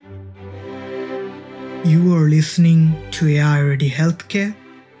You are listening to AI Ready Healthcare.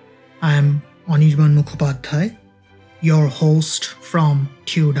 I am Anirban Mukhopadhyay, your host from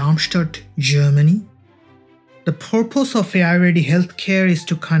TU Darmstadt, Germany. The purpose of AI Ready Healthcare is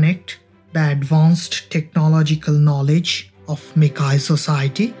to connect the advanced technological knowledge of MICI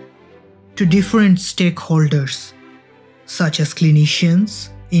society to different stakeholders, such as clinicians,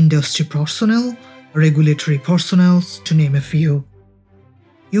 industry personnel, regulatory personnel, to name a few.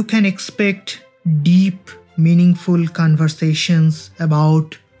 You can expect deep, meaningful conversations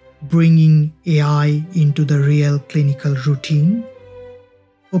about bringing AI into the real clinical routine.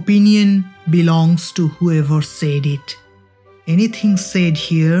 Opinion belongs to whoever said it. Anything said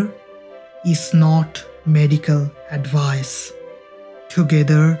here is not medical advice.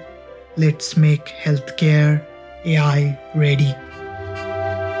 Together, let's make healthcare AI ready.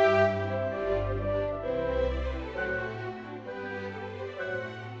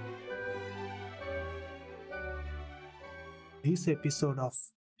 This episode of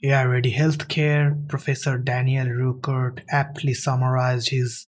AI Ready Healthcare, Professor Daniel Rueckert aptly summarized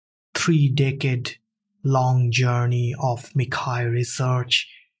his 3-decade-long journey of MICI research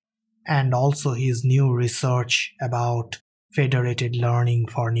and also his new research about federated learning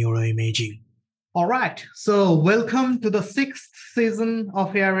for neuroimaging. All right, so welcome to the 6th season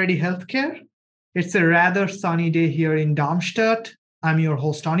of AI Ready Healthcare. It's a rather sunny day here in Darmstadt. I'm your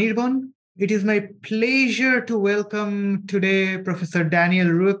host, Anirban. It is my pleasure to welcome today Professor Daniel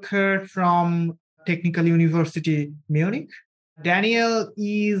Rueckert from Technical University Munich. Daniel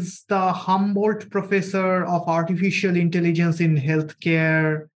is the Humboldt Professor of Artificial Intelligence in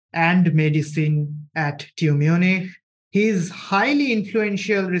Healthcare and Medicine at TU Munich. He is highly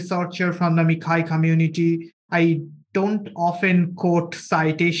influential researcher from the MICI community. I don't often quote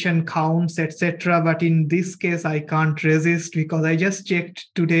citation counts, etc. But in this case, I can't resist because I just checked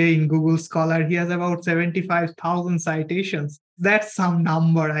today in Google Scholar. He has about 75,000 citations. That's some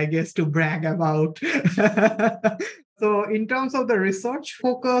number, I guess, to brag about. So in terms of the research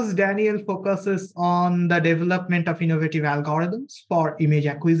focus, Daniel focuses on the development of innovative algorithms for image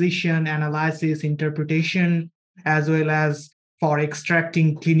acquisition, analysis, interpretation, as well as for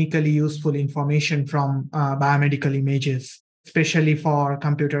extracting clinically useful information from biomedical images, especially for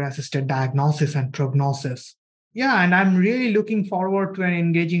computer-assisted diagnosis and prognosis. Yeah, and I'm really looking forward to an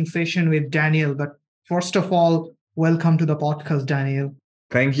engaging session with Daniel. But first of all, welcome to the podcast, Daniel.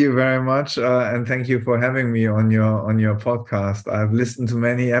 Thank you very much, and thank you for having me on your podcast. I've listened to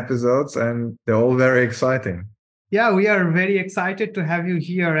many episodes, and they're all very exciting. Yeah, we are very excited to have you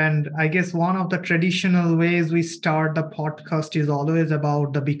here. And I guess one of the traditional ways we start the podcast is always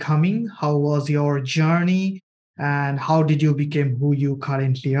about the becoming. How was your journey and how did you become who you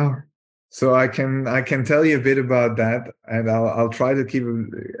currently are? So I can tell you a bit about that, and I'll try to keep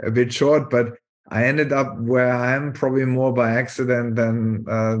it a bit short, but I ended up where I am probably more by accident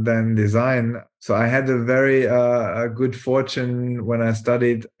than design. So I had a very good fortune when I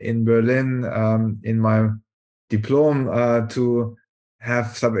studied in Berlin in my diploma to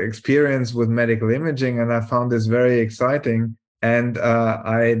have some experience with medical imaging, and I found this very exciting. And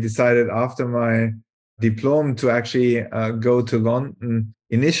I decided after my diploma to actually go to London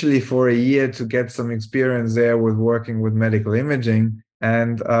initially for a year to get some experience there with working with medical imaging,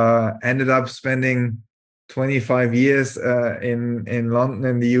 and ended up spending 25 years in London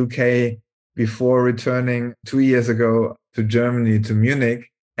in the UK before returning 2 years ago to Germany, to Munich.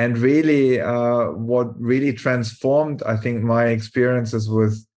 And really, what really transformed, I think, my experiences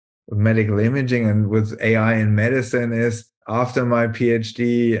with medical imaging and with AI in medicine is after my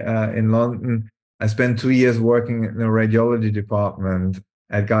PhD in London, I spent 2 years working in a radiology department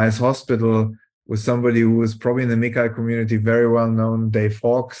at Guy's Hospital with somebody who was probably in the MICI community very well known, Dave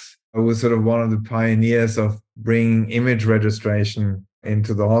Hawkes, who was sort of one of the pioneers of bringing image registration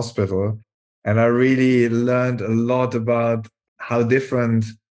into the hospital. And I really learned a lot about how different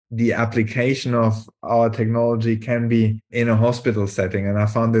the application of our technology can be in a hospital setting. And I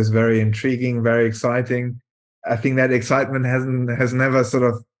found this very intriguing, very exciting. I think that excitement has never sort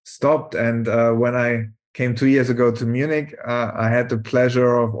of stopped. And when I came 2 years ago to Munich, I had the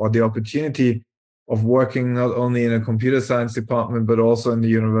pleasure or the opportunity of working not only in a computer science department, but also in the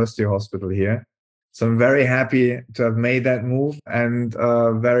university hospital here. So I'm very happy to have made that move, and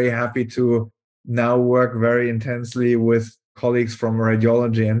very happy to now work very intensely with colleagues from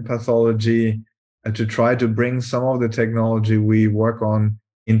radiology and pathology to try to bring some of the technology we work on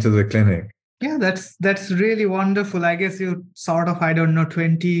into the clinic. Yeah, that's really wonderful. I guess you sort of,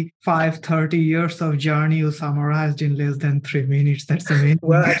 25, 30 years of journey you summarized in less than 3 minutes. That's amazing.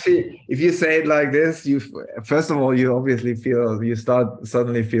 Well, actually, if you say it like this, first of all, you obviously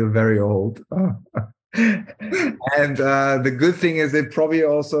suddenly feel very old. And the good thing is it probably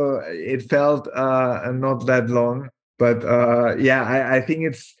also, it felt not that long. But yeah, I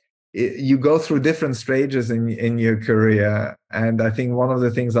think you go through different stages in your career. And I think one of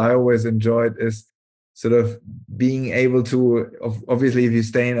the things I always enjoyed is sort of being able to, obviously, if you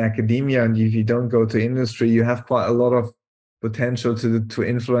stay in academia and if you don't go to industry, you have quite a lot of potential to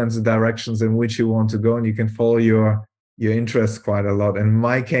influence the directions in which you want to go, and you can follow your interests quite a lot. In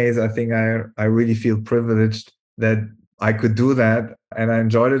my case, I think I really feel privileged that I could do that, and I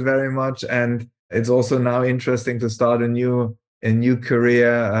enjoyed it very much. And it's also now interesting to start a new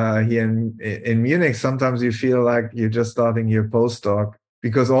career here in Munich. Sometimes you feel like you're just starting your postdoc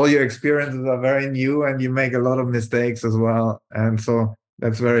because all your experiences are very new and you make a lot of mistakes as well. And so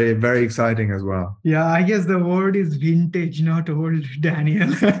that's very, very exciting as well. Yeah, I guess the word is vintage, not old,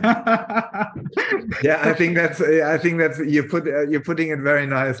 Daniel. Yeah, I think that's you're putting it very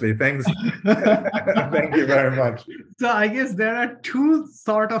nicely. Thanks. Thank you very much. So I guess there are two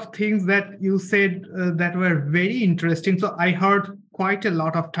sort of things that you said that were very interesting. So I heard quite a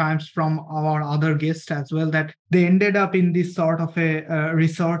lot of times from our other guests as well that they ended up in this sort of a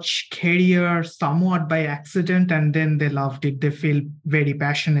research career somewhat by accident, and then they loved it. They feel very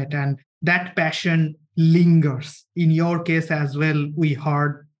passionate, and that passion lingers. In your case as well, we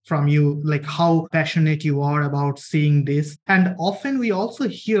heard from you like how passionate you are about seeing this. And often we also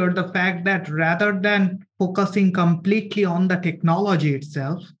hear the fact that rather than focusing completely on the technology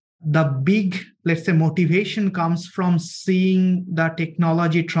itself, the big, let's say, motivation comes from seeing the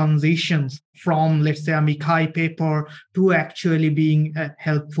technology transitions from, let's say, a MICAI paper to actually being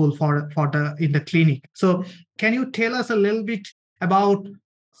helpful for the in the clinic. So can you tell us a little bit about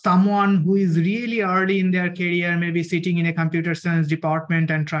someone who is really early in their career, maybe sitting in a computer science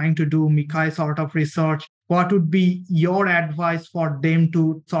department and trying to do MICAI sort of research? What would be your advice for them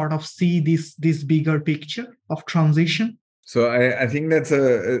to sort of see this bigger picture of transition? So I think that's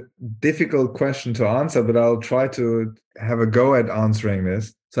a difficult question to answer, but I'll try to have a go at answering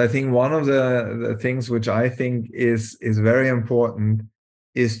this. So I think one of the things which I think is very important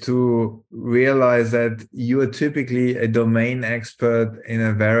is to realize that you are typically a domain expert in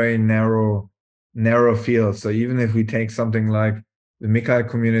a very narrow field. So even if we take something like the MICAI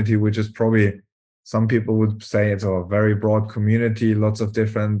community, which is probably, some people would say it's a very broad community, lots of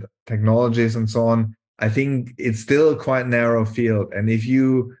different technologies and so on, I think it's still quite narrow field. And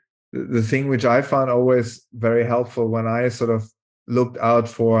the thing which I found always very helpful when I sort of looked out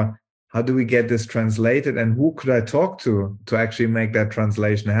for how do we get this translated and who could I talk to actually make that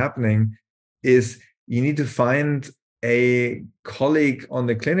translation happening, is you need to find a colleague on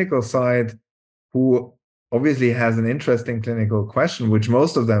the clinical side who obviously has an interesting clinical question, which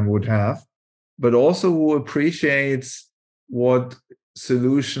most of them would have, but also who appreciates what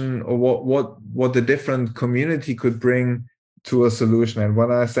solution or what the different community could bring to a solution. And when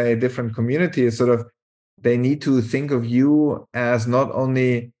I say different community, is sort of they need to think of you as not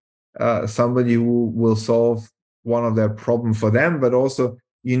only somebody who will solve one of their problem for them, but also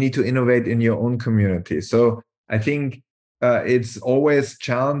you need to innovate in your own community. So I think it's always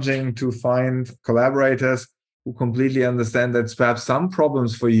challenging to find collaborators who completely understand that perhaps some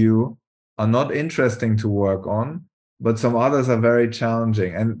problems for you are not interesting to work on, but some others are very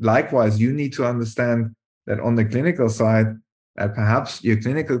challenging. And likewise, you need to understand that on the clinical side, perhaps your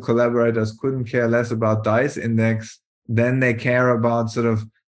clinical collaborators couldn't care less about DICE index than they care about sort of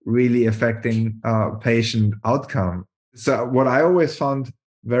really affecting patient outcome. So what I always found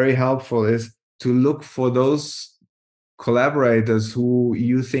very helpful is to look for those collaborators who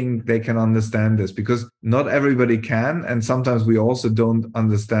you think they can understand this, because not everybody can. And sometimes we also don't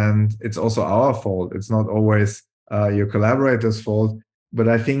understand. It's also our fault. It's not always your collaborator's fault. But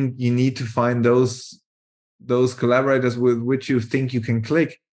I think you need to find those collaborators with which you think you can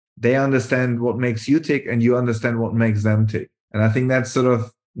click. They understand what makes you tick and you understand what makes them tick. And I think that's sort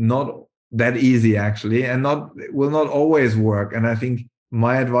of not that easy actually, and will not always work. And I think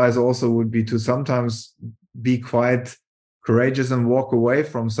my advice also would be to sometimes be quite courageous and walk away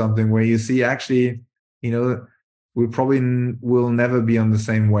from something where you see actually, we probably will never be on the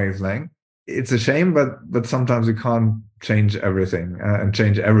same wavelength. It's a shame, but sometimes you can't change everything and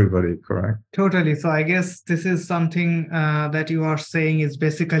change everybody, correct? Totally. So I guess this is something that you are saying is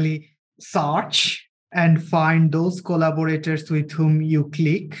basically search and find those collaborators with whom you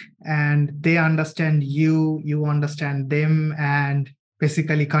click and they understand you, you understand them, and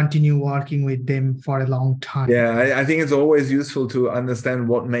basically continue working with them for a long time. Yeah, I think it's always useful to understand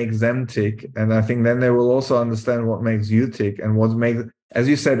what makes them tick. And I think then they will also understand what makes you tick and what makes, as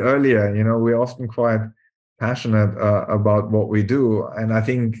you said earlier, we're often quite passionate about what we do. And I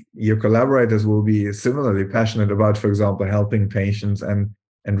think your collaborators will be similarly passionate about, for example, helping patients and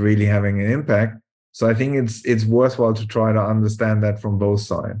really having an impact. So I think it's worthwhile to try to understand that from both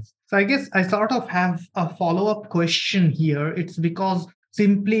sides. So I guess I sort of have a follow-up question here. It's because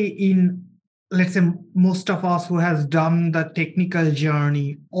simply in, let's say, most of us who has done the technical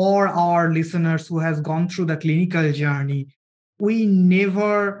journey or our listeners who has gone through the clinical journey, we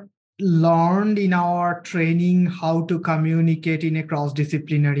never learned in our training how to communicate in a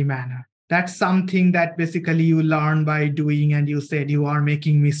cross-disciplinary manner. That's something that basically you learn by doing, and you said you are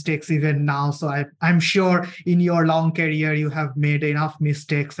making mistakes even now. So I'm sure in your long career, you have made enough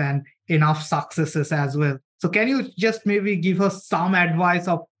mistakes and enough successes as well. So can you just maybe give us some advice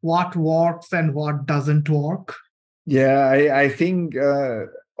of what works and what doesn't work? Yeah, I think,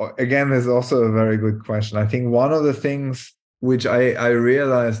 again, there's also a very good question. I think one of the things which I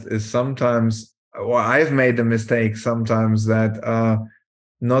realized is sometimes, or I've made the mistake sometimes, that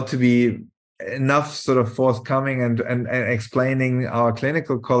not to be enough sort of forthcoming and explaining our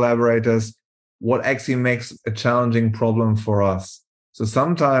clinical collaborators what actually makes a challenging problem for us. So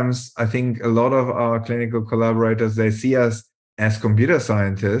sometimes I think a lot of our clinical collaborators, they see us as computer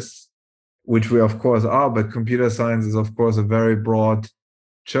scientists, which we of course are, but computer science is of course a very broad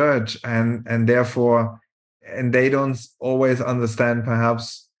church, and therefore, and they don't always understand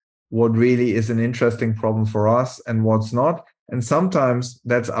perhaps what really is an interesting problem for us and what's not. And sometimes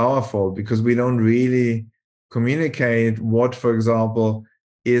that's our fault because we don't really communicate what, for example,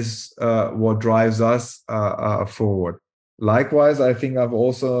 is what drives us forward. Likewise, I think I've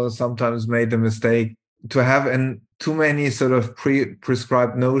also sometimes made the mistake to have too many sort of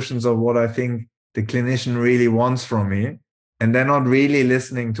prescribed notions of what I think the clinician really wants from me, and they're not really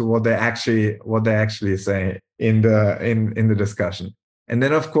listening to what they actually say in the discussion. And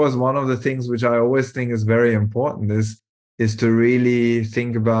then, of course, one of the things which I always think is very important is to really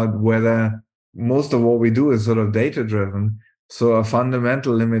think about whether most of what we do is sort of data driven. So a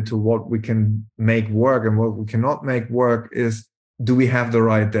fundamental limit to what we can make work and what we cannot make work is, do we have the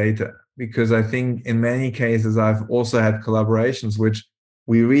right data? Because I think in many cases, I've also had collaborations which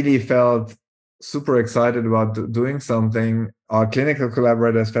we really felt super excited about doing something. Our clinical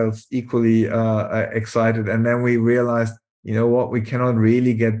collaborators felt equally excited. And then we realized, you know what, we cannot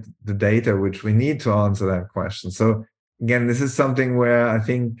really get the data which we need to answer that question. So again, this is something where I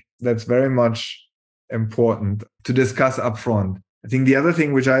think that's very much important to discuss upfront. I think the other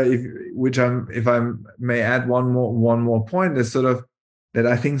thing if I may add one more point, is sort of that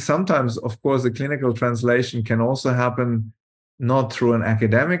I think sometimes, of course, the clinical translation can also happen not through an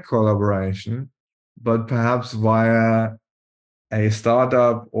academic collaboration, but perhaps via a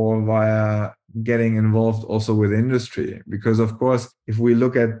startup or via getting involved also with industry. Because of course, if we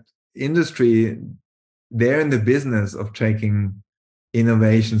look at industry, they're in the business of taking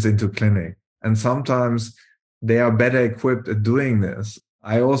innovations into clinic. And sometimes they are better equipped at doing this.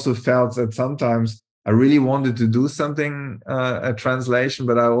 I also felt that sometimes I really wanted to do something, a translation,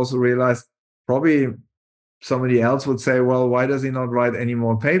 but I also realized probably somebody else would say, well, why does he not write any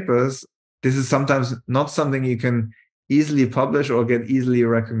more papers? This is sometimes not something you can easily publish or get easily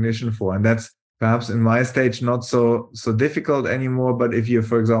recognition for. And that's perhaps in my stage not so difficult anymore. But if you're,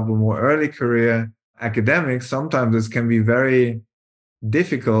 for example, more early career academics, sometimes this can be very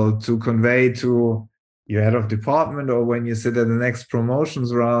difficult to convey to your head of department, or when you sit at the next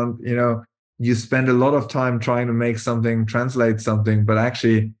promotions round, you spend a lot of time trying to make something, translate something, but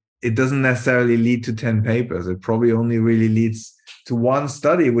actually it doesn't necessarily lead to 10 papers. It probably only really leads to one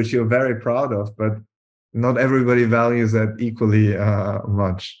study, which you're very proud of, but not everybody values that equally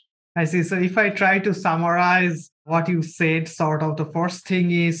much. I see. So if I try to summarize what you said, sort of the first thing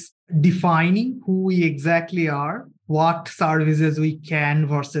is defining who we exactly are, what services we can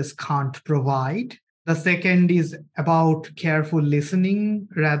versus can't provide. The second is about careful listening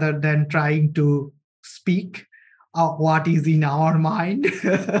rather than trying to speak what is in our mind.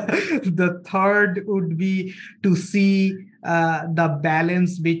 The third would be to see the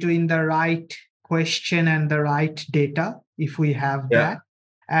balance between the right question and the right data, if we have that.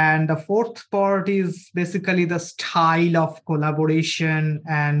 And the fourth part is basically the style of collaboration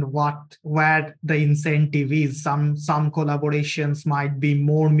and where the incentive is. Some collaborations might be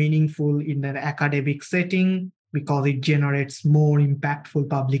more meaningful in an academic setting because it generates more impactful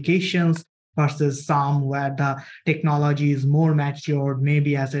publications, versus some where the technology is more matured,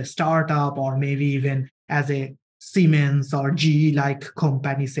 maybe as a startup or maybe even as a Siemens or GE like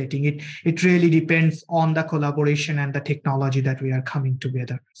company setting. It really depends on the collaboration and the technology that we are coming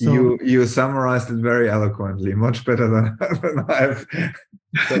together. So you summarized it very eloquently, much better than I've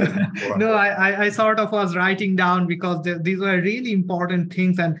said it before. No, I sort of was writing down because these were really important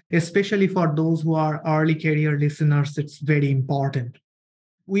things, and especially for those who are early career listeners, it's very important.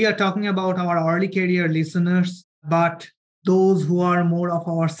 We are talking about our early career listeners, but those who are more of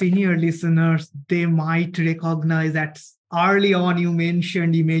our senior listeners, they might recognize that early on you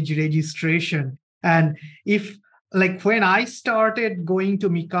mentioned image registration. And if like when I started going to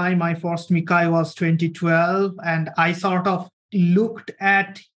MICAI, my first MICAI was 2012, and I sort of looked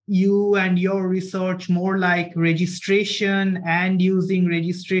at you and your research more like registration and using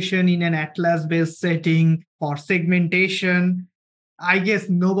registration in an atlas-based setting for segmentation. I guess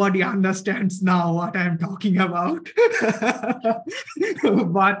nobody understands now what I'm talking about.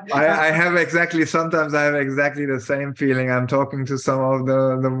 But I have exactly, sometimes I have exactly the same feeling. I'm talking to some of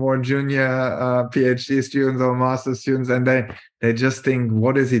the more junior PhD students or master students, and they just think,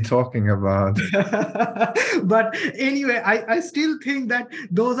 what is he talking about? But anyway, I still think that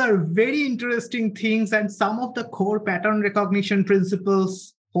those are very interesting things, and some of the core pattern recognition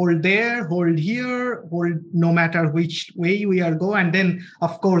principles hold there, hold here, hold no matter which way we are go. And then,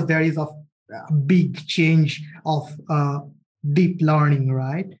 of course, there is a big change of deep learning,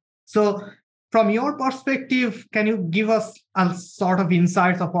 right? So from your perspective, can you give us a sort of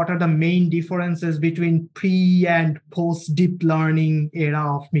insights of what are the main differences between pre and post deep learning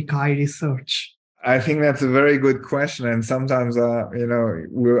era of MICAI research? I think that's a very good question. And sometimes,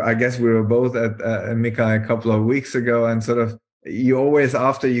 I guess we were both at MICAI a couple of weeks ago, and sort of you always,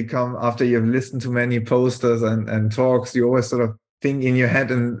 after you've listened to many posters and talks, you always sort of think in your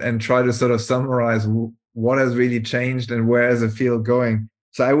head and try to sort of summarize what has really changed and where is the field going.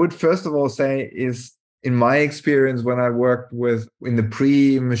 So I would first of all say is, in my experience, when I worked in the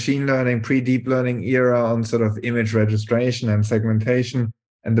pre-machine learning, pre-deep learning era on sort of image registration and segmentation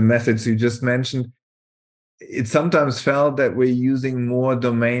and the methods you just mentioned, it sometimes felt that we're using more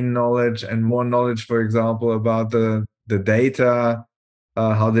domain knowledge and more knowledge, for example, about the data,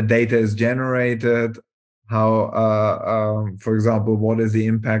 how the data is generated, how, for example, what is the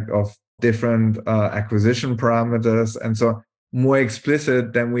impact of different acquisition parameters, and so more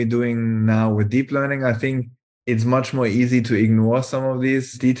explicit than we're doing now with deep learning. I think it's much more easy to ignore some of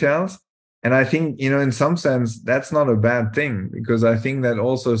these details. And I think, in some sense, that's not a bad thing, because I think that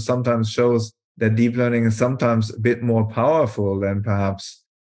also sometimes shows that deep learning is sometimes a bit more powerful than perhaps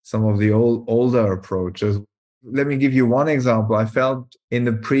some of the older approaches. Let me give you one example. I felt in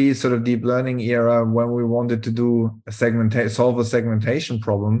the pre sort of deep learning era, when we wanted to do solve a segmentation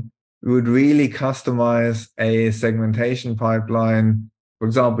problem, we would really customize a segmentation pipeline, for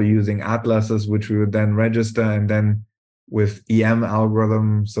example, using atlases, which we would then register, and then with EM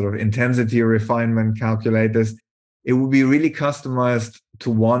algorithm, sort of intensity refinement calculators, it would be really customized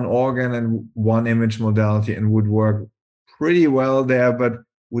to one organ and one image modality, and would work pretty well there, but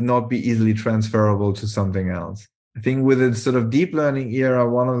would not be easily transferable to something else. I think with the sort of deep learning era,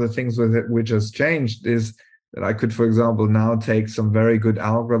 one of the things with it which has changed is that I could, for example, now take some very good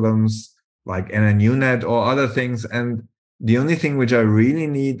algorithms like NNUNet or other things, and the only thing which I really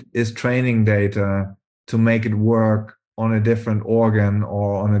need is training data to make it work on a different organ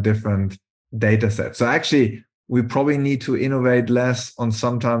or on a different data set. So actually, we probably need to innovate less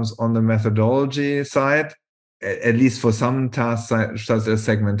sometimes on the methodology side, at least for some tasks such as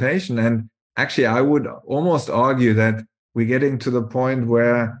segmentation. And actually, I would almost argue that we're getting to the point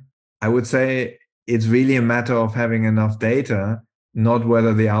where I would say it's really a matter of having enough data, not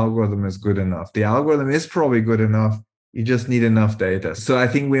whether the algorithm is good enough. The algorithm is probably good enough. You just need enough data. So I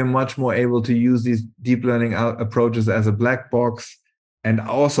think we're much more able to use these deep learning approaches as a black box and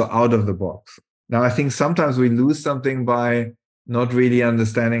also out of the box. Now, I think sometimes we lose something by not really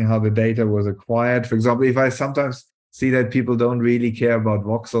understanding how the data was acquired. For example, if I sometimes see that people don't really care about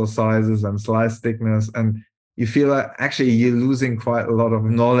voxel sizes and slice thickness, and you feel like actually you're losing quite a lot of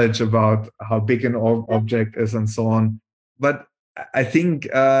knowledge about how big an object is and so on. But I think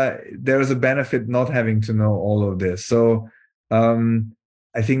there is a benefit not having to know all of this. So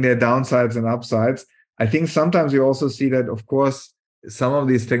I think there are downsides and upsides. I think sometimes you also see that, of course, some of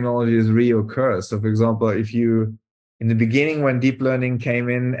these technologies reoccur. So, for example, in the beginning, when deep learning came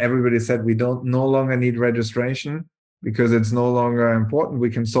in, everybody said we no longer need registration because it's no longer important. We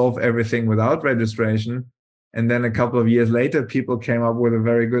can solve everything without registration. And then a couple of years later, people came up with a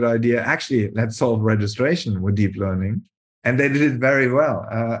very good idea. Actually, let's solve registration with deep learning. And they did it very well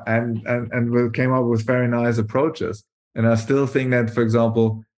and came up with very nice approaches. And I still think that, for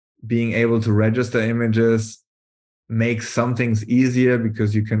example, being able to register images makes some things easier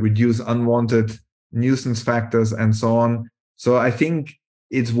because you can reduce unwanted nuisance factors and so on. So I think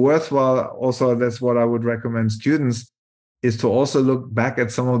it's worthwhile. Also, that's what I would recommend students, is to also look back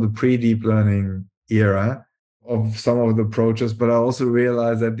at some of the pre-deep learning era of some of the approaches. But I also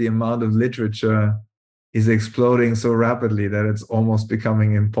realize that the amount of literature is exploding so rapidly that it's almost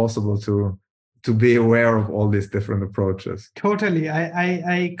becoming impossible to be aware of all these different approaches. Totally.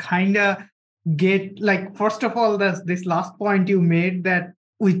 I kind of get, like, first of all, this last point you made, that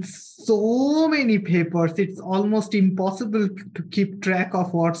with so many papers, it's almost impossible to keep track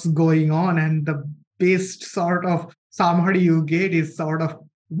of what's going on. And the best sort of summary you get is sort of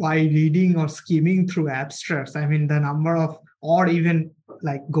by reading or skimming through abstracts. I mean, the number of, or even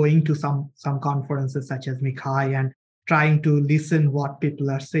like going to some conferences such as MICCAI and trying to listen what people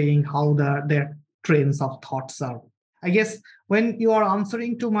are saying, how their trains of thoughts are. I guess when you are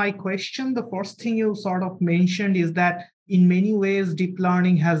answering to my question, the first thing you sort of mentioned is that in many ways, deep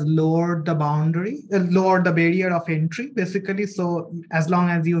learning has lowered the barrier of entry, basically. So as long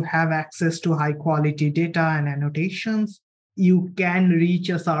as you have access to high quality data and annotations, you can reach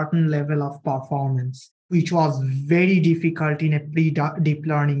a certain level of performance, which was very difficult in a pre-deep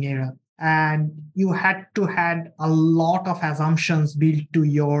learning era. And you had to had a lot of assumptions built to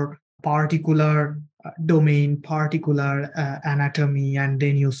your particular domain, particular anatomy, and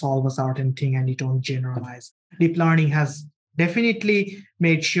then you solve a certain thing and you don't generalize. Deep learning has definitely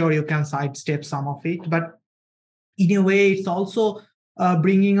made sure you can sidestep some of it, but in a way, it's also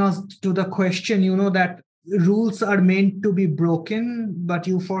bringing us to the question, that rules are meant to be broken, but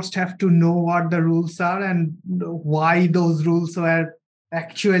you first have to know what the rules are and why those rules were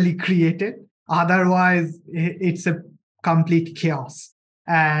actually created. Otherwise, it's a complete chaos.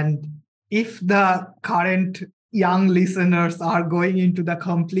 And if the current young listeners are going into the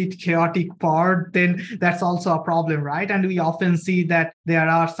complete chaotic part, then that's also a problem, right? And we often see that there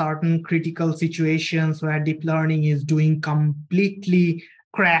are certain critical situations where deep learning is doing completely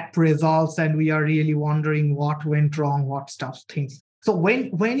crap results, and we are really wondering what went wrong, what stuff things. So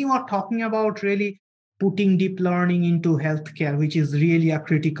when you are talking about really putting deep learning into healthcare, which is really a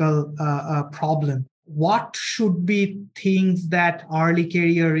critical problem, what should be things that early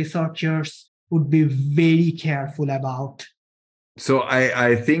career researchers would be very careful about? So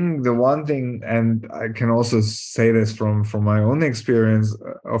I think the one thing, and I can also say this from my own experience,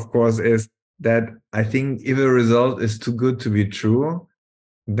 of course, is that I think if a result is too good to be true,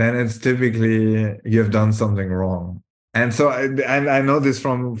 then it's typically you have done something wrong. And so I know this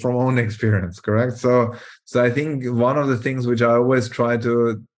from own experience, correct? So I think one of the things which I always try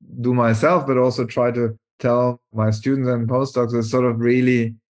to do myself, but also try to tell my students and postdocs, is sort of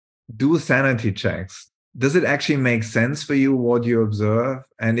really do sanity checks. Does it actually make sense for you what you observe?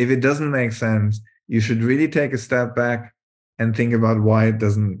 And if it doesn't make sense, you should really take a step back and think about why it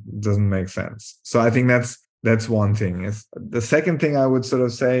doesn't make sense. So I think that's one thing. The second thing I would sort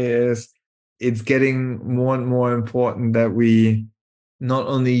of say is it's getting more and more important that we not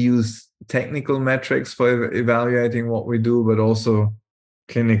only use technical metrics for evaluating what we do, but also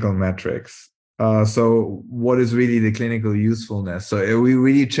clinical metrics. So what is really the clinical usefulness? So are we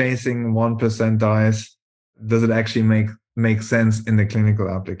really chasing 1% dice? Does it actually make sense in the clinical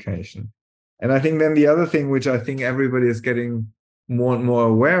application? And I think then the other thing, which I think everybody is getting more and more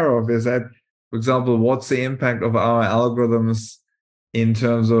aware of, is that, for example, what's the impact of our algorithms in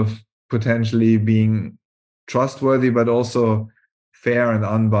terms of potentially being trustworthy, but also fair and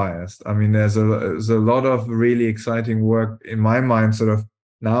unbiased? I mean, there's a lot of really exciting work in my mind, sort of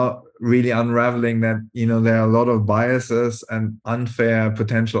now really unraveling that, there are a lot of biases and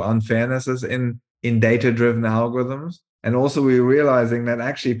potential unfairnesses in data-driven algorithms. And also we're realizing that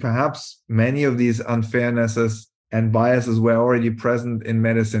actually perhaps many of these unfairnesses and biases were already present in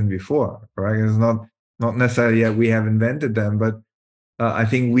medicine before, right? It's not necessarily that we have invented them, but I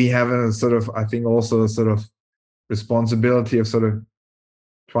think we have also a sort of responsibility of sort of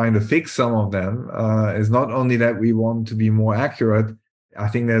trying to fix some of them. Is not only that we want to be more accurate. I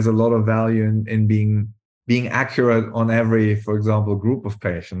think there's a lot of value in being accurate on every, for example, group of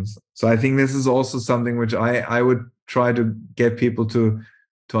patients. So I think this is also something which I would try to get people to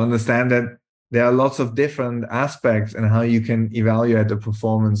understand, that there are lots of different aspects in how you can evaluate the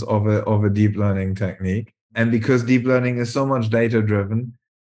performance of a deep learning technique. And because deep learning is so much data driven,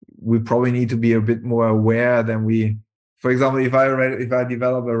 we probably need to be a bit more aware than for example, if I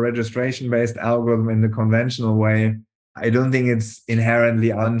develop a registration based algorithm in the conventional way, I don't think it's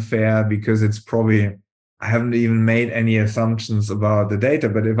inherently unfair, because it's probably, I haven't even made any assumptions about the data.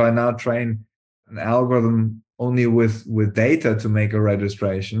 But if I now train an algorithm only with data to make a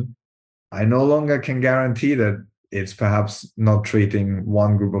registration, I no longer can guarantee that it's perhaps not treating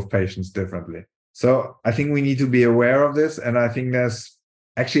one group of patients differently. So I think we need to be aware of this. And I think there's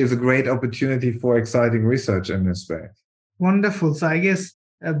actually is a great opportunity for exciting research in this space. Wonderful. So I guess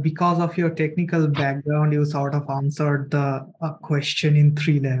because of your technical background, you sort of answered the question in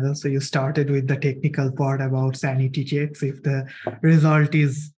 3 levels. So you started with the technical part about sanity checks. If the result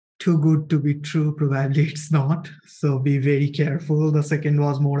is too good to be true, probably it's not. So be very careful. The second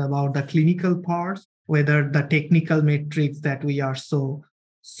was more about the clinical parts, whether the technical metrics that we are so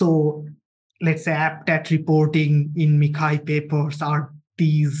let's say apt at reporting in MICHAI papers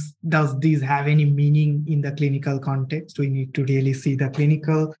does these have any meaning in the clinical context? We need to really see the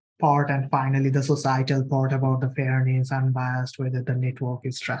clinical part, and finally the societal part about the fairness, unbiased, whether the network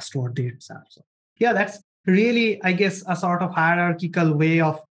is trustworthy itself. So yeah, that's really, I guess, a sort of hierarchical way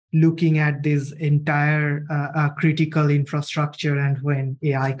of looking at this entire critical infrastructure, and when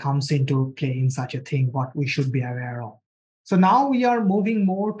AI comes into play in such a thing, what we should be aware of. So now we are moving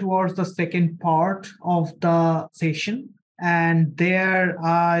more towards the second part of the session. And there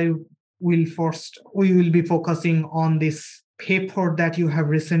we will be focusing on this paper that you have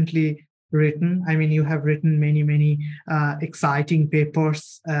recently written. I mean, you have written many exciting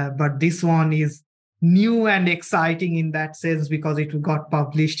papers, but this one is new and exciting in that sense because it got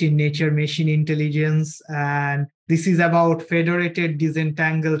published in Nature Machine Intelligence. And this is about federated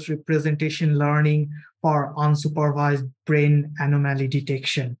disentangled representation learning for unsupervised brain anomaly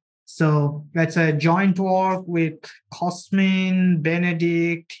detection. So it's a joint work with Cosmin,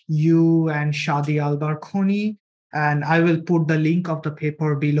 Benedict, you, and Shadi Albarkhoni. And I will put the link of the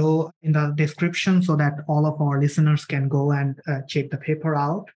paper below in the description so that all of our listeners can go and check the paper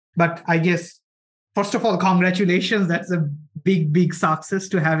out. But I guess, first of all, congratulations. That's a big success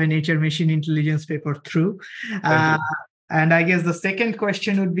to have a Nature Machine Intelligence paper through. And I guess the second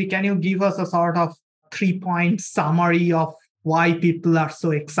question would be, can you give us a sort of 3-point summary of why people are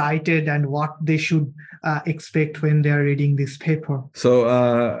so excited and what they should expect when they're reading this paper? So,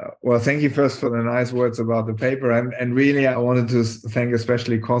 well, thank you first for the nice words about the paper. And really, I wanted to thank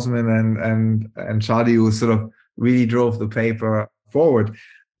especially Cosmin and Shadi, who sort of really drove the paper forward.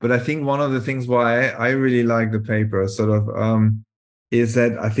 But I think one of the things why I really like the paper sort of is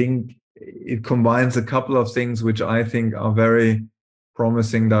that I think it combines a couple of things which I think are very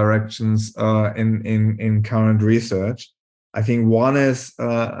promising directions in current research. I think one is,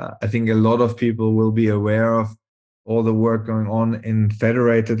 I think a lot of people will be aware of all the work going on in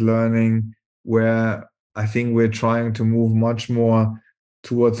federated learning, where I think we're trying to move much more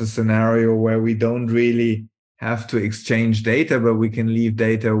towards a scenario where we don't really have to exchange data, but we can leave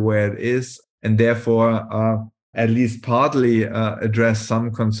data where it is, and therefore at least partly address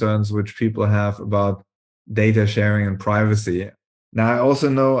some concerns which people have about data sharing and privacy. Now, I also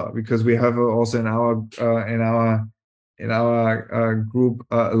know, because we have also in our group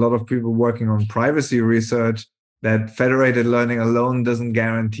a lot of people working on privacy research, that federated learning alone doesn't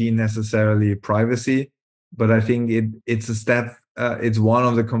guarantee necessarily privacy, but I think it's a step. It's one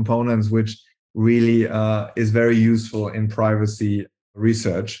of the components which really is very useful in privacy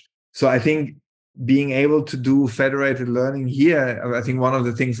research. So I think being able to do federated learning here, I think one of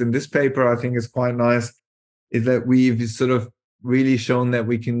the things in this paper I think is quite nice is that we've sort of really shown that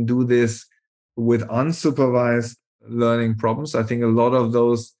we can do this with unsupervised learning problems. I think a lot of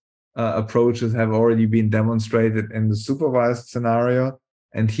those approaches have already been demonstrated in the supervised scenario.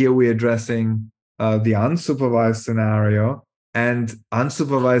 And here we're addressing the unsupervised scenario. And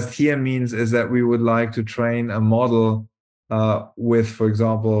unsupervised here means is that we would like to train a model with, for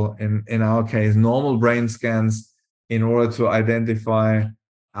example, in our case, normal brain scans in order to identify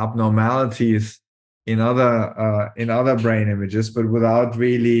abnormalities in other brain images, but without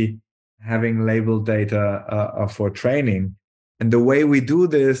really having labeled data for training. And the way we do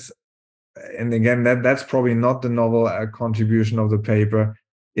this, and again, that's probably not the novel contribution of the paper,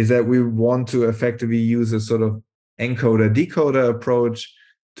 is that we want to effectively use a sort of encoder-decoder approach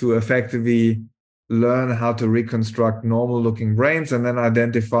to effectively learn how to reconstruct normal-looking brains and then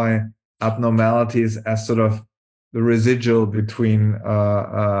identify abnormalities as sort of the residual between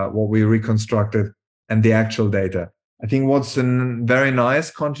what we reconstructed and the actual data. I think what's a very nice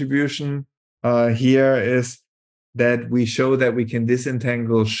contribution here is that we show that we can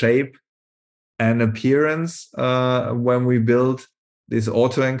disentangle shape and appearance when we build this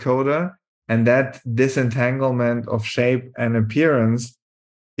autoencoder. And that disentanglement of shape and appearance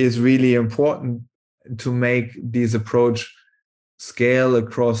is really important to make this approach scale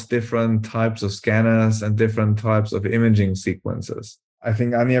across different types of scanners and different types of imaging sequences. I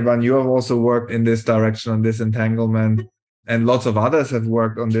think, Anirban, you have also worked in this direction on disentanglement, and lots of others have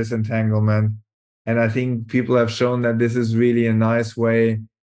worked on disentanglement. And I think people have shown that this is really a nice way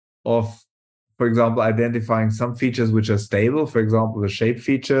of, for example, identifying some features which are stable, for example, the shape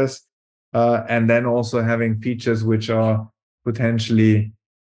features, and then also having features which are potentially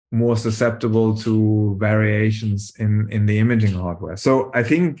more susceptible to variations in the imaging hardware. So I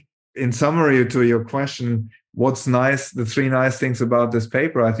think, in summary to your question, what's nice, the three nice things about this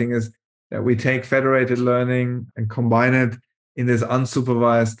paper, I think, is that we take federated learning and combine it in this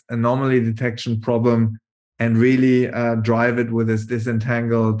unsupervised anomaly detection problem and really drive it with this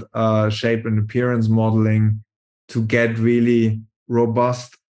disentangled shape and appearance modeling to get really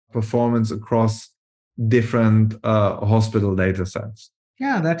robust performance across different hospital data sets.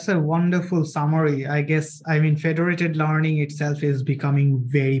 Yeah, that's a wonderful summary. I guess, federated learning itself is becoming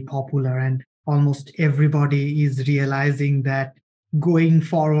very popular, and almost everybody is realizing that going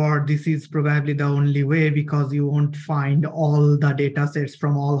forward, this is probably the only way, because you won't find all the data sets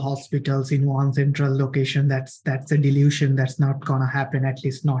from all hospitals in one central location. That's a delusion. That's not going to happen, at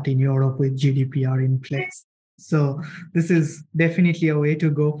least not in Europe with GDPR in place. So this is definitely a way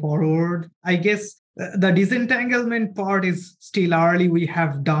to go forward. I guess the disentanglement part is still early. We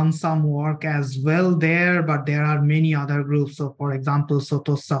have done some work as well there, but there are many other groups. So, for example,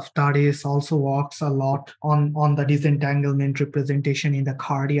 Sotos Saftaris also works a lot on the disentanglement representation in the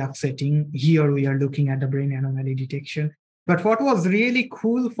cardiac setting. Here we are looking at the brain anomaly detection. But what was really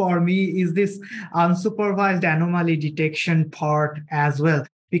cool for me is this unsupervised anomaly detection part as well,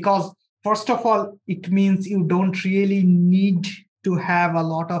 because first of all, it means you don't really need to have a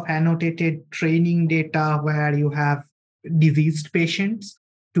lot of annotated training data where you have diseased patients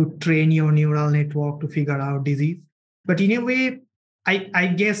to train your neural network to figure out disease. But in a way,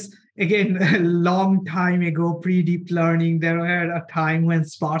 I guess, again, a long time ago, pre-deep learning, there were a time when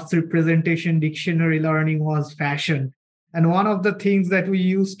sparse representation dictionary learning was fashion. And one of the things that we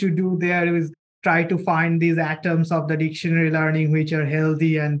used to do there is try to find these atoms of the dictionary learning which are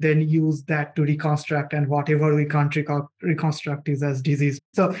healthy, and then use that to reconstruct, and whatever we can't reconstruct is as disease.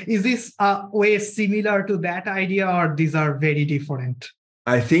 So is this a way similar to that idea, or these are very different?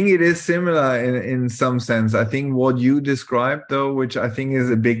 I think it is similar in some sense. I think what you described, though, which I think is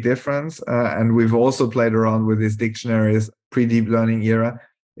a big difference, and we've also played around with these dictionaries pre-deep learning era,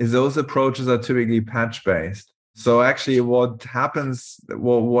 is those approaches are typically patch-based. So actually what happens,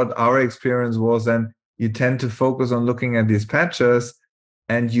 what our experience was, then you tend to focus on looking at these patches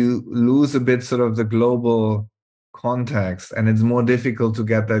and you lose a bit sort of the global context, and it's more difficult to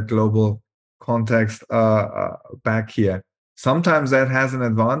get that global context back here. Sometimes that has an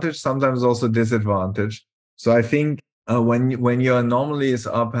advantage, sometimes also disadvantage. So I think when your anomalies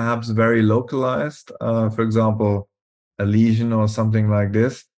are perhaps very localized, for example, a lesion or something like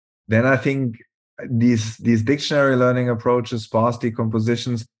this, then I think these dictionary learning approaches, sparse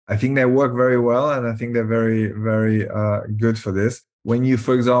decompositions, I think they work very well, and I think they're very, very good for this. When you,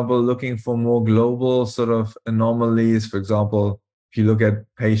 for example, looking for more global sort of anomalies, for example, if you look at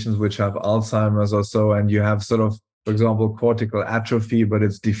patients which have Alzheimer's or so, and you have sort of, for example, cortical atrophy, but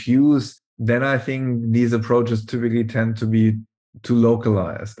it's diffuse, then I think these approaches typically tend to be too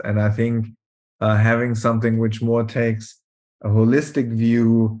localized. And I think having something which more takes a holistic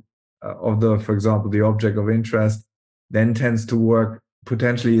view of the, for example, the object of interest, then tends to work,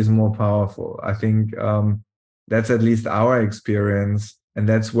 potentially is more powerful. I think that's at least our experience. And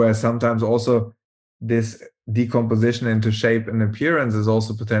that's where sometimes also this decomposition into shape and appearance is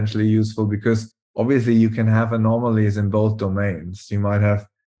also potentially useful, because obviously you can have anomalies in both domains. You might have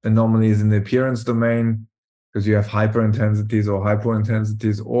anomalies in the appearance domain because you have hyperintensities or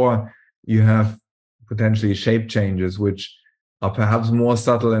hypointensities, or you have potentially shape changes, which are perhaps more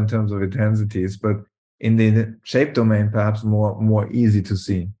subtle in terms of intensities, but in the shape domain, perhaps more easy to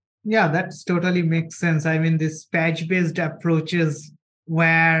see. Yeah, that totally makes sense. This patch-based approaches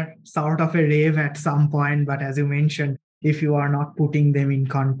were sort of a rave at some point, but as you mentioned, if you are not putting them in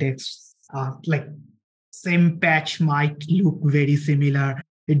context, like same patch might look very similar.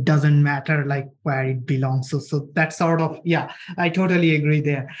 It doesn't matter like where it belongs. So that's sort of, yeah, I totally agree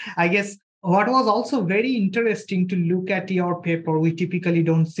there. I guess what was also very interesting to look at your paper, we typically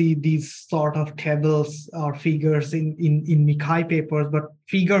don't see these sort of tables or figures in MICHAI papers, but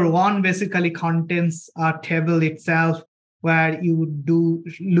figure 1 basically contains a table itself where you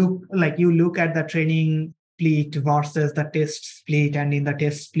look at the training split versus the test split, and in the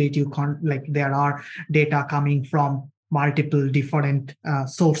test split there are data coming from multiple different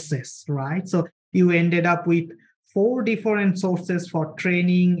sources, right? So you ended up with 4 different sources for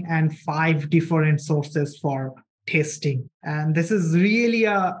training and 5 different sources for testing. And this is really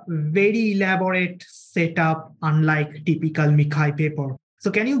a very elaborate setup, unlike typical MICHAI paper. So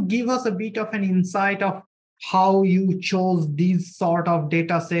can you give us a bit of an insight of how you chose these sort of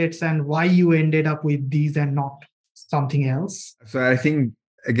data sets and why you ended up with these and not something else? So I think,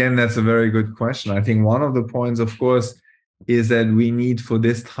 again, that's a very good question. I think one of the points, of course, is that we need for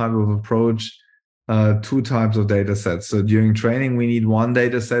this type of approach two types of data sets. So during training, we need one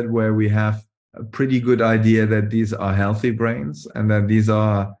data set where we have a pretty good idea that these are healthy brains and that these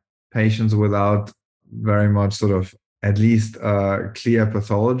are patients without very much sort of at least clear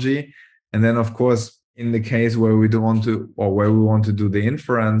pathology. And then, of course, in the case where we don't want to, or where we want to do the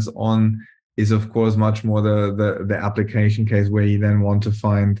inference on, is of course much more the application case where you then want to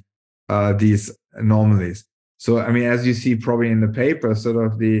find these anomalies. So, I mean, as you see probably in the paper, sort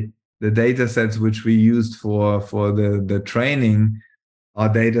of the data sets which we used for the training are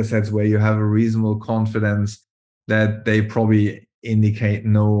data sets where you have a reasonable confidence that they probably indicate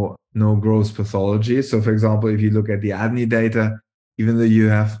no gross pathology. So, for example, if you look at the ADNI data, even though you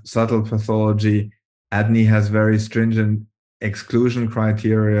have subtle pathology, ADNI has very stringent exclusion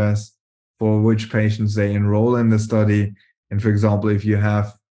criteria for which patients they enroll in the study. And for example, if you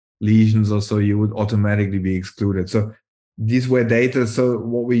have lesions or so, you would automatically be excluded. So these were data. So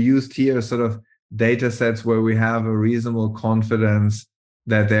what we used here is sort of data sets where we have a reasonable confidence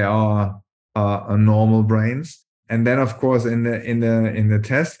that they are normal brains. And then, of course, in the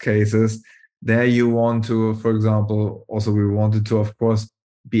test cases, there you want to, for example, also we wanted to, of course,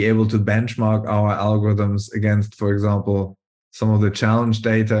 be able to benchmark our algorithms against, for example, some of the challenge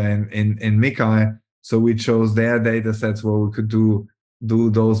data in MICCAI. So we chose their data sets where we could do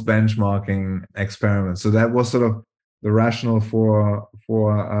those benchmarking experiments. So that was sort of the rationale for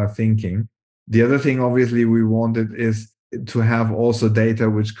thinking. The other thing, obviously, we wanted is to have also data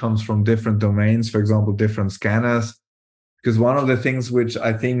which comes from different domains, for example, different scanners. Because one of the things which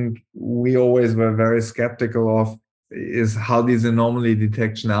I think we always were very skeptical of is how these anomaly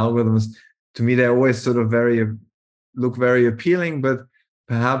detection algorithms, to me, they always sort of look very appealing, but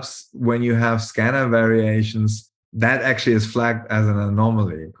perhaps when you have scanner variations, that actually is flagged as an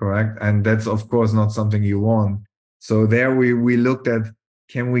anomaly, correct? And that's, of course, not something you want. So there we looked at,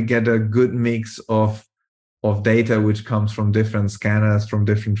 can we get a good mix of data which comes from different scanners, from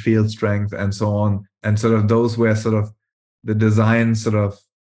different field strength and so on. And sort of those were sort of the design sort of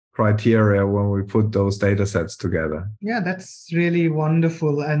criteria when we put those data sets together. Yeah, that's really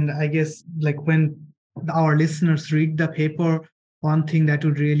wonderful. And I guess like when our listeners read the paper, one thing that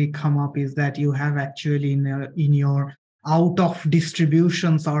would really come up is that you have actually in your out of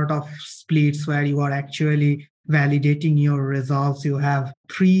distribution sort of splits where you are actually validating your results. You have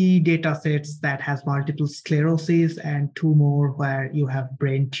 3 data sets that has multiple sclerosis and 2 more where you have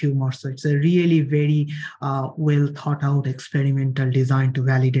brain tumors. So it's a really very well thought out experimental design to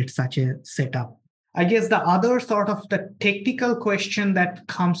validate such a setup. I guess the other sort of the technical question that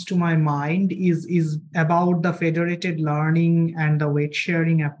comes to my mind is about the federated learning and the weight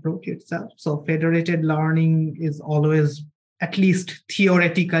sharing approach itself. So federated learning is always, at least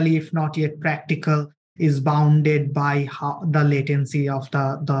theoretically, if not yet practical, is bounded by how the latency of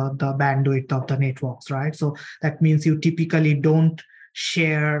the bandwidth of the networks, right? So that means you typically don't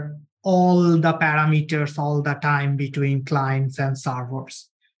share all the parameters all the time between clients and servers.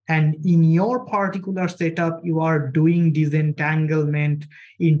 And in your particular setup, you are doing disentanglement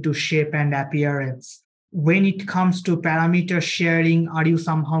into shape and appearance. When it comes to parameter sharing, are you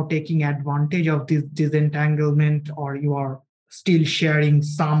somehow taking advantage of this disentanglement, or you are still sharing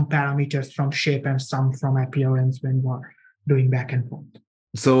some parameters from shape and some from appearance when you are doing back and forth?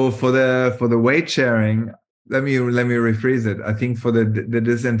 So for the weight sharing, let me rephrase it. I think for the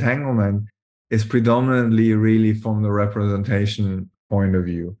disentanglement is predominantly really from the representation point of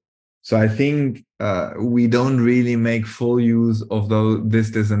view. So I think we don't really make full use of this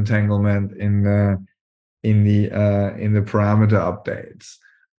disentanglement in the parameter updates.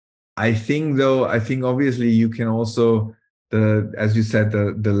 I think obviously you can also, as you said,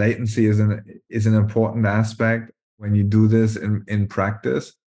 the latency is an important aspect when you do this in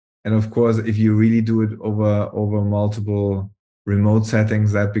practice. And of course, if you really do it over multiple remote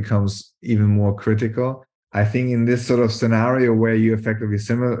settings, that becomes even more critical. I think in this sort of scenario where you effectively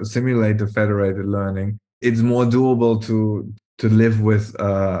simulate the federated learning, it's more doable to live with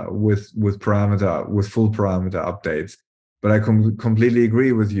full parameter updates. But I completely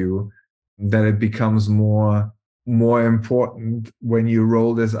agree with you that it becomes more important when you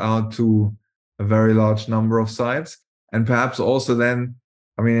roll this out to a very large number of sites. And perhaps also then,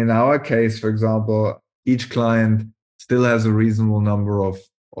 I mean, in our case, for example, each client still has a reasonable number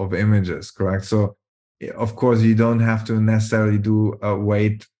of images, correct? So of course, you don't have to necessarily do a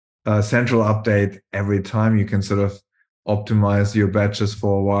weight central update every time. You can sort of optimize your batches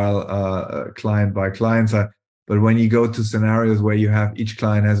for a while, client by client side. But when you go to scenarios where you have each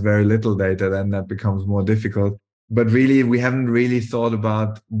client has very little data, then that becomes more difficult. But really, we haven't really thought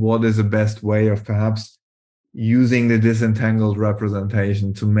about what is the best way of perhaps using the disentangled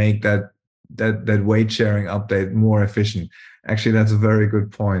representation to make that weight sharing update more efficient. Actually, that's a very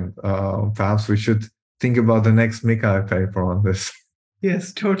good point. Perhaps we should think about the next MICCAI paper on this.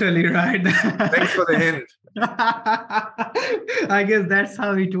 Yes, totally right. Thanks for the hint. I guess that's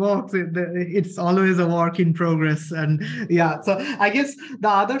how it works. It's always a work in progress. And yeah, so I guess the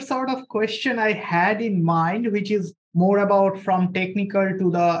other sort of question I had in mind, which is more about from technical to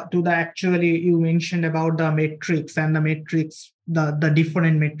the actually you mentioned about the metrics and the metrics, the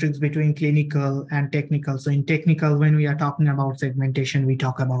different metrics between clinical and technical. So in technical, when we are talking about segmentation, we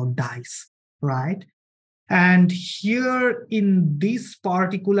talk about DICE, right? And here in this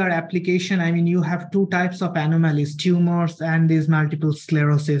particular application, I mean, you have two types of anomalies, tumors and these multiple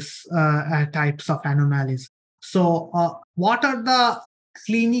sclerosis types of anomalies. So what are the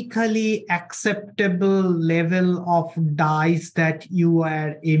clinically acceptable level of DICE that you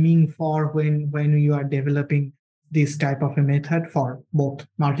are aiming for when you are developing this type of a method for both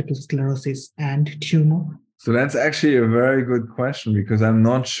multiple sclerosis and tumor? So that's actually a very good question, because I'm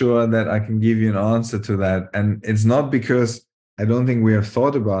not sure that I can give you an answer to that. And it's not because I don't think we have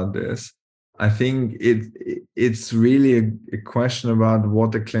thought about this. I think it's really a question about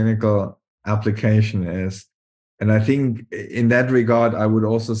what the clinical application is. And I think in that regard, I would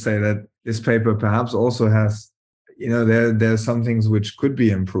also say that this paper perhaps also has, there's some things which could be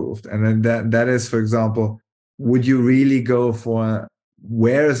improved. And then that is, for example, would you really go for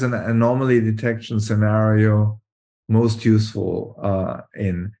where is an anomaly detection scenario most useful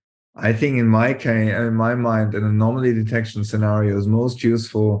in? I think in my case, in my mind, an anomaly detection scenario is most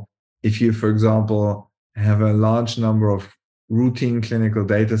useful if you, for example, have a large number of routine clinical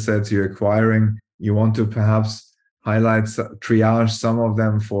data sets you're acquiring. You want to perhaps triage some of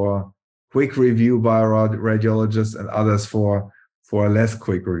them for quick review by a radiologist and others for a less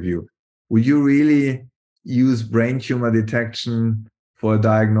quick review. Would you really use brain tumor detection for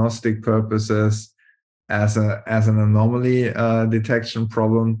diagnostic purposes as an anomaly detection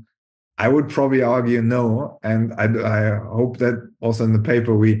problem? I would probably argue no, and I hope that also in the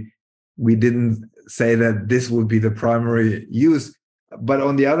paper we didn't say that this would be the primary use. But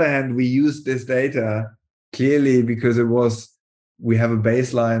on the other hand, we used this data clearly because we have a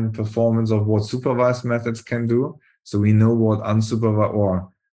baseline performance of what supervised methods can do, so we know what unsupervised or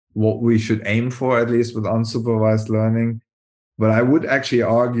what we should aim for, at least with unsupervised learning. But I would actually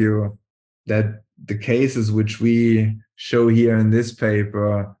argue that the cases which we show here in this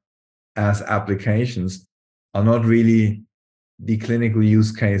paper as applications are not really the clinical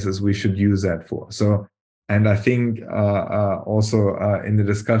use cases we should use that for. So, and I think also in the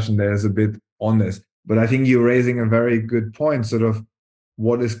discussion there's a bit on this. But I think you're raising a very good point. Sort of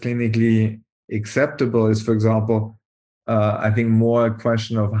what is clinically acceptable is, for example, I think more a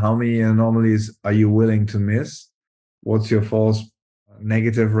question of how many anomalies are you willing to miss? What's your false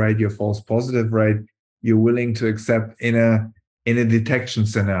negative rate, your false positive rate you're willing to accept in a detection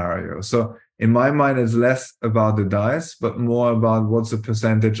scenario? So in my mind, it's less about the DICE, but more about what's the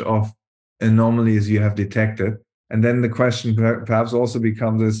percentage of anomalies you have detected. And then the question perhaps also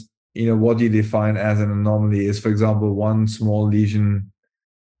becomes is, what you define as an anomaly. Is, for example, one small lesion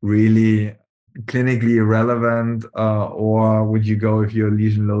really clinically irrelevant, or would you go if your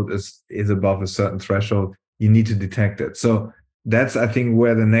lesion load is above a certain threshold, you need to detect it. So that's, I think,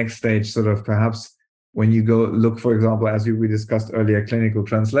 where the next stage sort of perhaps when you go look, for example, as we discussed earlier, clinical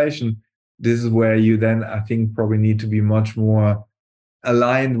translation, this is where you then, I think, probably need to be much more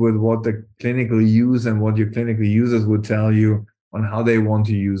aligned with what the clinical use and what your clinical users would tell you on how they want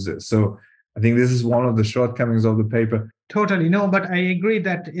to use it. So I think this is one of the shortcomings of the paper. Totally. No, but I agree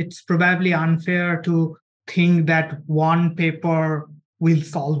that it's probably unfair to think that one paper will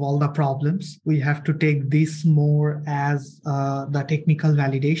solve all the problems. We have to take this more as the technical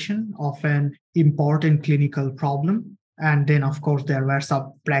validation of an important clinical problem. And then, of course, there were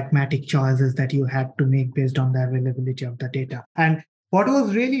some pragmatic choices that you had to make based on the availability of the data. And what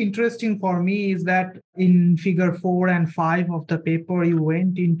was really interesting for me is that in figure 4 and 5 of the paper, you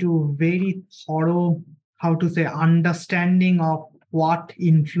went into very thorough, understanding of what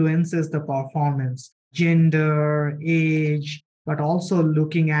influences the performance, gender, age, but also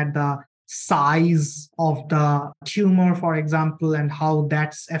looking at the size of the tumor, for example, and how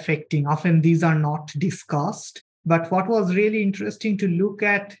that's affecting. Often these are not discussed. But what was really interesting to look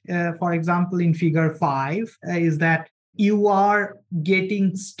at, for example, in figure 5, is that you are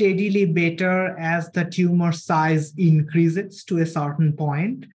getting steadily better as the tumor size increases to a certain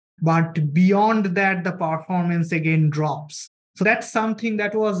point. But beyond that, the performance again drops. So that's something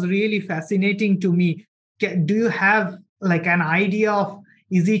that was really fascinating to me. Do you have like an idea of,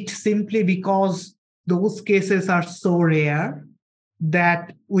 is it simply because those cases are so rare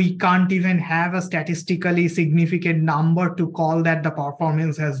that we can't even have a statistically significant number to call that the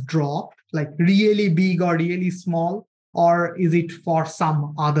performance has dropped, like really big or really small? Or is it for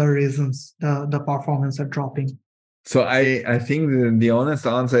some other reasons the performance are dropping? So I think the honest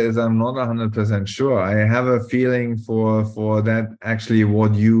answer is I'm not 100% sure. I have a feeling for that actually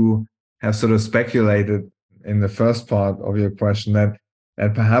what you have sort of speculated in the first part of your question, that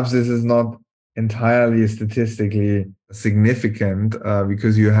perhaps this is not entirely statistically significant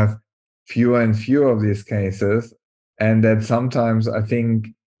because you have fewer and fewer of these cases, and that sometimes I think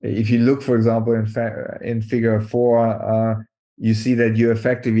if you look, for example, in figure 4, you see that you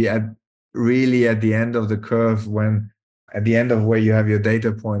effectively really at the end of the curve, when at the end of where you have your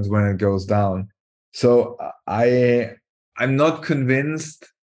data points when it goes down. So I'm not convinced,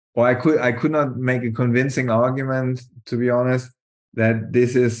 or I could not make a convincing argument, to be honest, that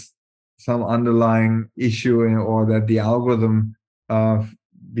this is some underlying issue or that the algorithm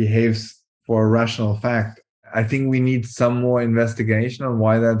behaves for a rational fact. I think we need some more investigation on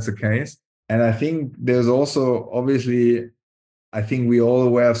why that's the case. And I think there's also, obviously, I think we're all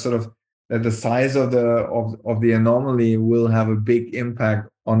aware of sort of that the size of the anomaly will have a big impact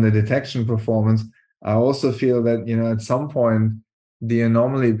on the detection performance. I also feel that, at some point, the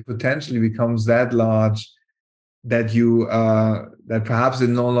anomaly potentially becomes that large that that perhaps it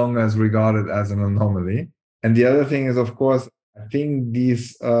no longer is regarded as an anomaly. And the other thing is, of course, I think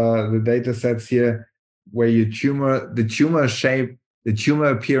the data sets here where the tumor shape, the tumor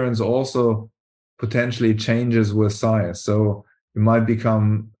appearance also potentially changes with size. So it might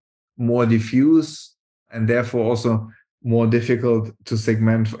become more diffuse and therefore also more difficult to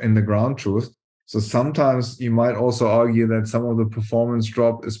segment in the ground truth. So sometimes you might also argue that some of the performance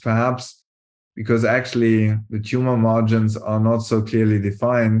drop is perhaps because actually the tumor margins are not so clearly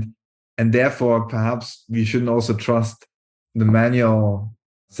defined. And therefore, perhaps we shouldn't also trust the manual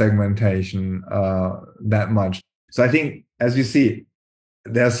segmentation that much. So I think, as you see,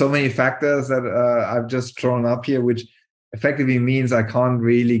 there are so many factors that I've just thrown up here, which effectively means I can't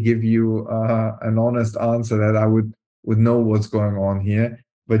really give you an honest answer that I would know what's going on here.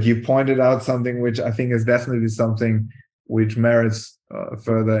 But you pointed out something which I think is definitely something which merits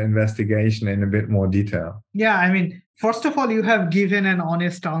further investigation in a bit more detail. Yeah, I mean, first of all, you have given an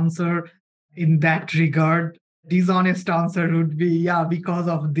honest answer in that regard. Dishonest answer would be, yeah, because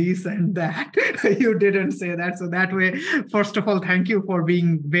of this and that. You didn't say that. So that way, first of all, thank you for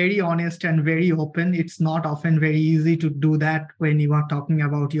being very honest and very open. It's not often very easy to do that when you are talking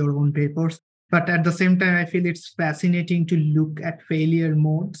about your own papers. But at the same time, I feel it's fascinating to look at failure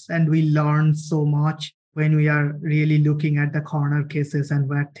modes, and we learn so much when we are really looking at the corner cases and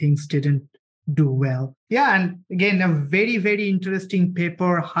where things didn't do well. Yeah, and again, a very, very interesting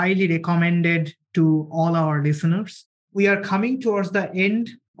paper, highly recommended to all our listeners. We are coming towards the end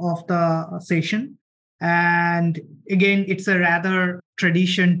of the session. And again, it's a rather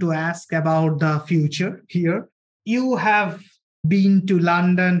tradition to ask about the future here. You have been to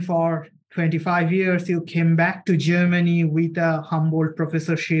London for 25 years. You came back to Germany with a Humboldt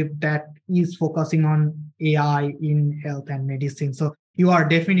professorship that is focusing on AI in health and medicine. So you are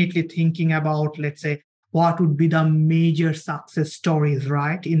definitely thinking about, let's say, what would be the major success stories,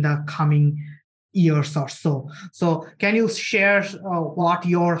 right, in the coming years or so. So can you share what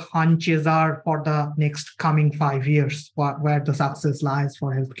your hunches are for the next coming 5 years, where the success lies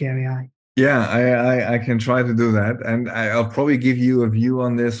for healthcare AI? Yeah, I can try to do that. And I'll probably give you a view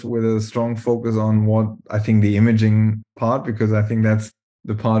on this with a strong focus on what I think the imaging part, because I think that's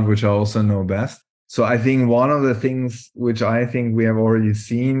the part which I also know best. So I think one of the things which I think we have already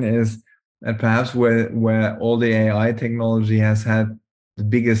seen is that perhaps where all the AI technology has had the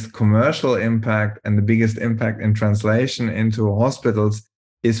biggest commercial impact and the biggest impact in translation into hospitals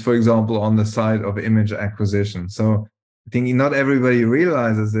is, for example, on the side of image acquisition. So I think not everybody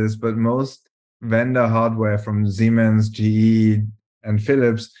realizes this, but most vendor hardware from Siemens, GE, and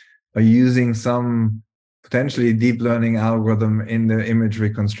Philips are using some potentially deep learning algorithm in the image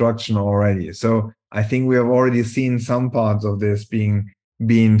reconstruction already. So I think we have already seen some parts of this being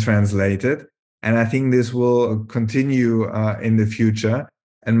translated. And I think this will continue in the future.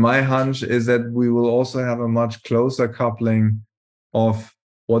 And my hunch is that we will also have a much closer coupling of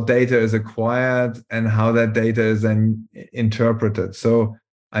what data is acquired and how that data is then interpreted. So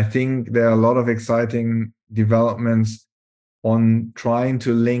I think there are a lot of exciting developments on trying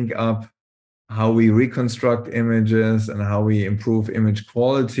to link up how we reconstruct images and how we improve image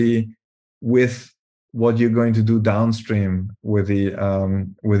quality with what you're going to do downstream with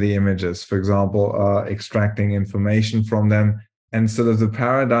the images. For example, extracting information from them, and sort of the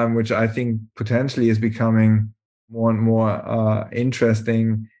paradigm, which I think potentially is becoming more and more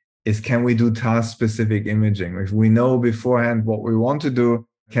interesting, is can we do task-specific imaging? If we know beforehand what we want to do,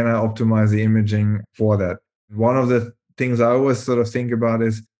 can I optimize the imaging for that? One of the things I always sort of think about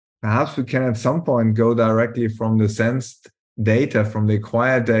is perhaps we can at some point go directly from the sensed data, from the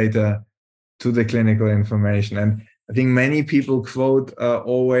acquired data, to the clinical information. And I think many people quote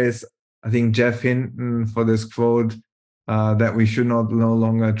always, I think Jeff Hinton for this quote, that we should no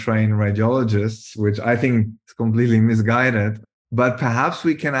longer train radiologists, which I think is completely misguided. But perhaps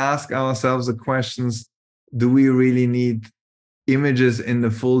we can ask ourselves the questions, do we really need images in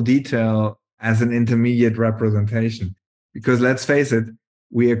the full detail as an intermediate representation? Because let's face it,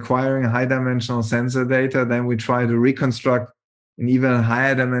 we're acquiring high dimensional sensor data, then we try to reconstruct an even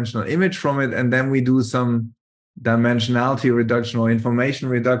higher dimensional image from it, and then we do some dimensionality reduction or information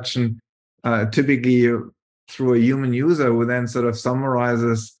reduction, typically through a human user who then sort of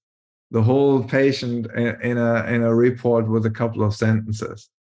summarizes the whole patient in a report with a couple of sentences.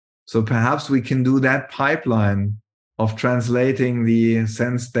 So perhaps we can do that pipeline of translating the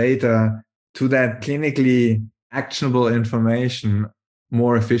sense data to that clinically actionable information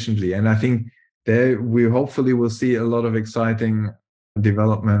more efficiently. And I think there we hopefully will see a lot of exciting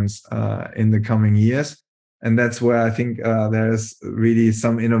developments in the coming years. And that's where I think there's really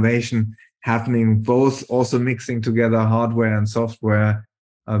some innovation happening, both also mixing together hardware and software.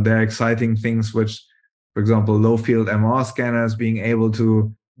 There are exciting things which, for example, low field MR scanners being able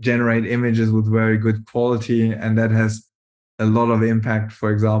to generate images with very good quality. And that has a lot of impact,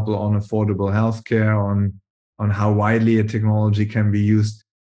 for example, on affordable healthcare, on how widely a technology can be used.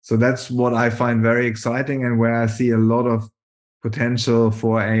 So that's what I find very exciting and where I see a lot of potential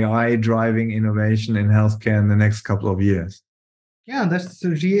for AI driving innovation in healthcare in the next couple of years. Yeah, that's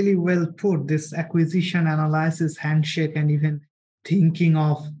really well put. This acquisition analysis, handshake, and even thinking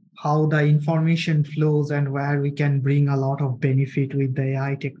of how the information flows and where we can bring a lot of benefit with the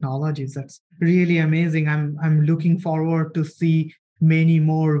AI technologies. That's really amazing. I'm looking forward to see many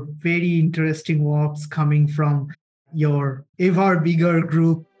more very interesting works coming from your ever bigger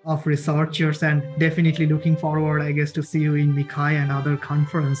group of researchers, and definitely looking forward, I guess, to see you in MICCAI and other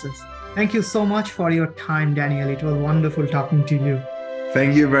conferences. Thank you so much for your time, Daniel. It was wonderful talking to you.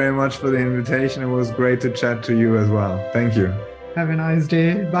 Thank you very much for the invitation. It was great to chat to you as well. Thank you. Have a nice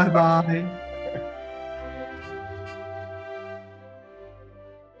day. Bye-bye.